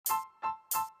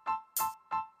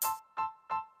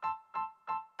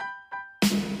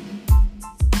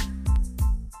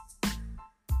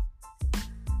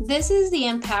This is the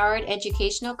Empowered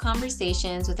Educational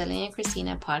Conversations with Alina and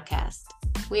Christina podcast.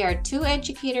 We are two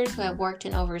educators who have worked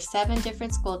in over 7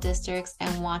 different school districts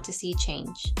and want to see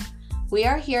change. We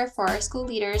are here for our school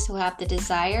leaders who have the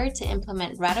desire to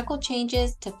implement radical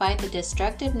changes to fight the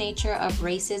destructive nature of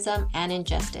racism and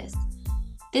injustice.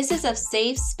 This is a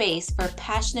safe space for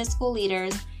passionate school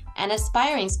leaders and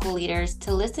aspiring school leaders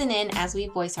to listen in as we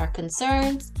voice our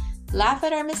concerns, laugh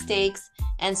at our mistakes,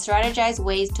 and strategize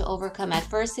ways to overcome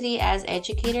adversity as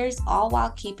educators, all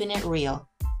while keeping it real.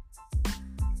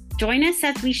 Join us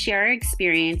as we share our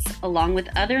experience along with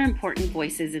other important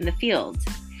voices in the field.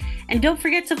 And don't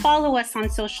forget to follow us on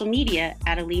social media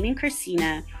at Alina and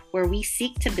Christina, where we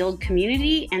seek to build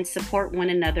community and support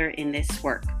one another in this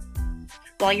work.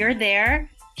 While you're there,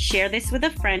 share this with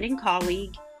a friend and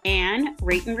colleague, and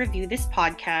rate and review this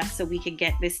podcast so we can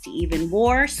get this to even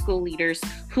more school leaders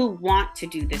who want to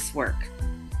do this work.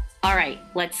 All right,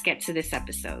 let's get to this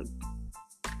episode.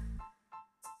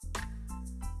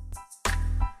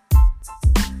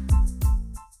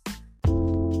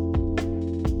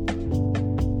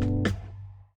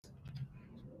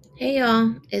 Hey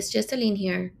y'all, it's just Aline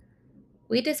here.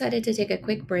 We decided to take a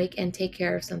quick break and take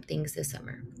care of some things this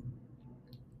summer.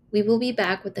 We will be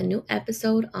back with a new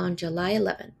episode on July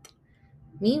 11th.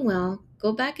 Meanwhile,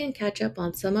 go back and catch up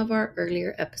on some of our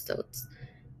earlier episodes.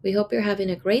 We hope you're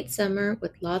having a great summer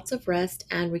with lots of rest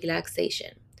and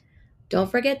relaxation. Don't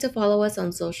forget to follow us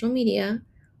on social media.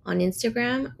 On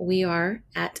Instagram, we are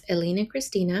at Alina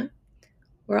Christina.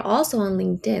 We're also on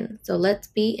LinkedIn, so let's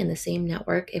be in the same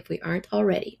network if we aren't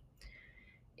already.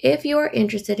 If you are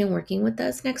interested in working with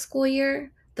us next school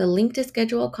year, the link to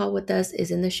schedule a call with us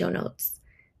is in the show notes.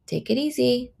 Take it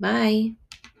easy. Bye.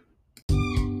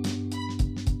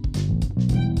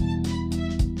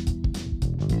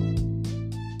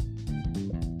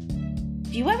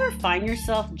 Do you ever find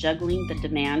yourself juggling the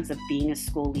demands of being a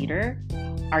school leader?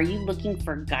 Are you looking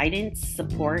for guidance,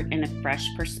 support, and a fresh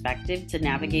perspective to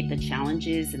navigate the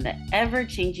challenges in the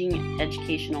ever-changing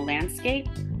educational landscape?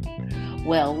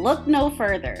 Well, look no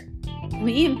further.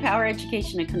 We, Empower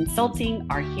Education and Consulting,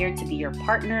 are here to be your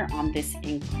partner on this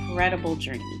incredible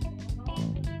journey.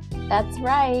 That's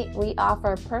right. We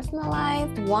offer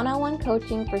personalized one-on-one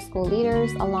coaching for school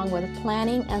leaders along with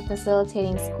planning and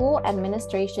facilitating school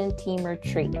administration team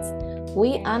retreats.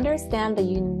 We understand the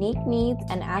unique needs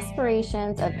and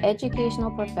aspirations of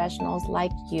educational professionals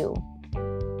like you.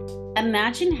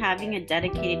 Imagine having a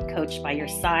dedicated coach by your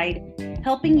side,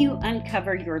 helping you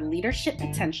uncover your leadership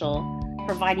potential,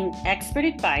 providing expert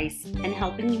advice, and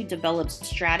helping you develop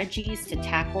strategies to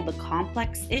tackle the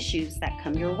complex issues that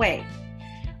come your way.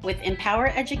 With Empower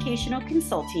Educational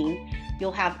Consulting,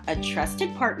 you'll have a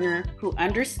trusted partner who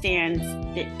understands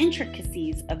the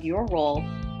intricacies of your role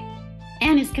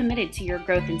and is committed to your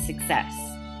growth and success.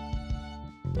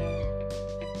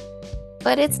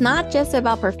 But it's not just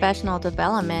about professional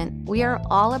development. We are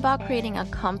all about creating a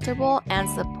comfortable and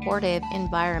supportive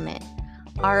environment.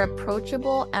 Our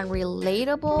approachable and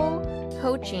relatable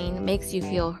coaching makes you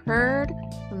feel heard,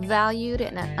 valued,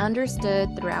 and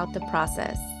understood throughout the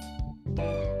process.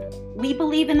 We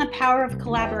believe in the power of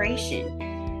collaboration.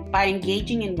 By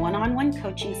engaging in one-on-one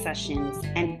coaching sessions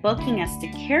and booking us to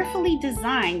carefully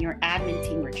design your admin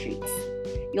team retreats,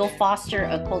 you'll foster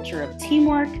a culture of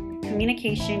teamwork,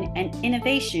 communication, and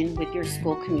innovation with your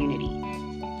school community.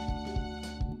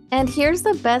 And here's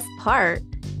the best part.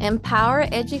 Empower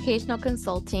Educational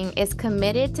Consulting is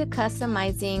committed to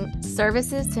customizing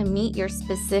services to meet your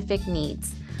specific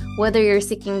needs. Whether you're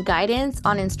seeking guidance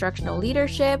on instructional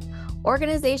leadership,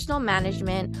 organizational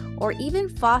management, or even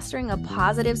fostering a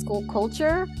positive school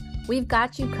culture, we've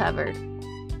got you covered.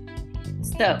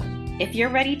 So, if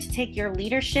you're ready to take your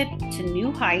leadership to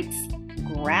new heights,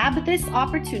 grab this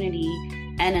opportunity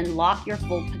and unlock your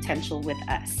full potential with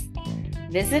us.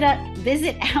 Visit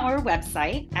our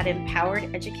website at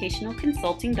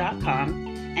empowerededucationalconsulting.com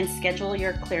and schedule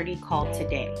your clarity call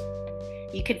today.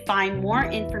 You can find more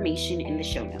information in the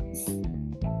show notes.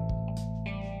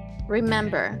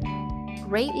 Remember,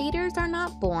 great leaders are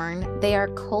not born, they are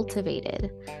cultivated.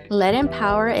 Let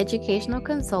Empower Educational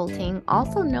Consulting,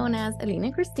 also known as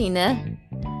Alina Christina,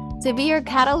 to be your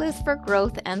catalyst for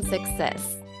growth and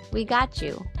success. We got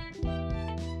you.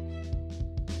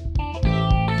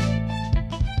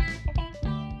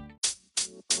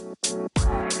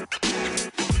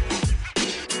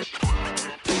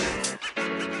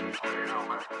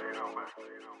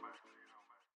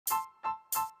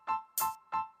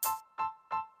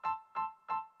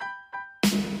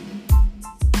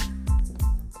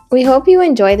 We hope you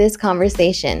enjoy this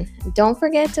conversation. Don't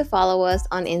forget to follow us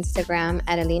on Instagram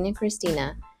at Alina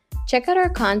Christina. Check out our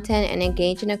content and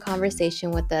engage in a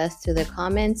conversation with us through the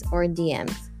comments or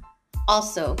DMs.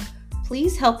 Also,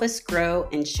 please help us grow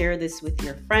and share this with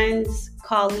your friends,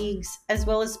 colleagues, as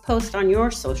well as post on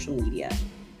your social media.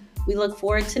 We look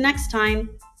forward to next time.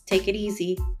 Take it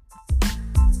easy.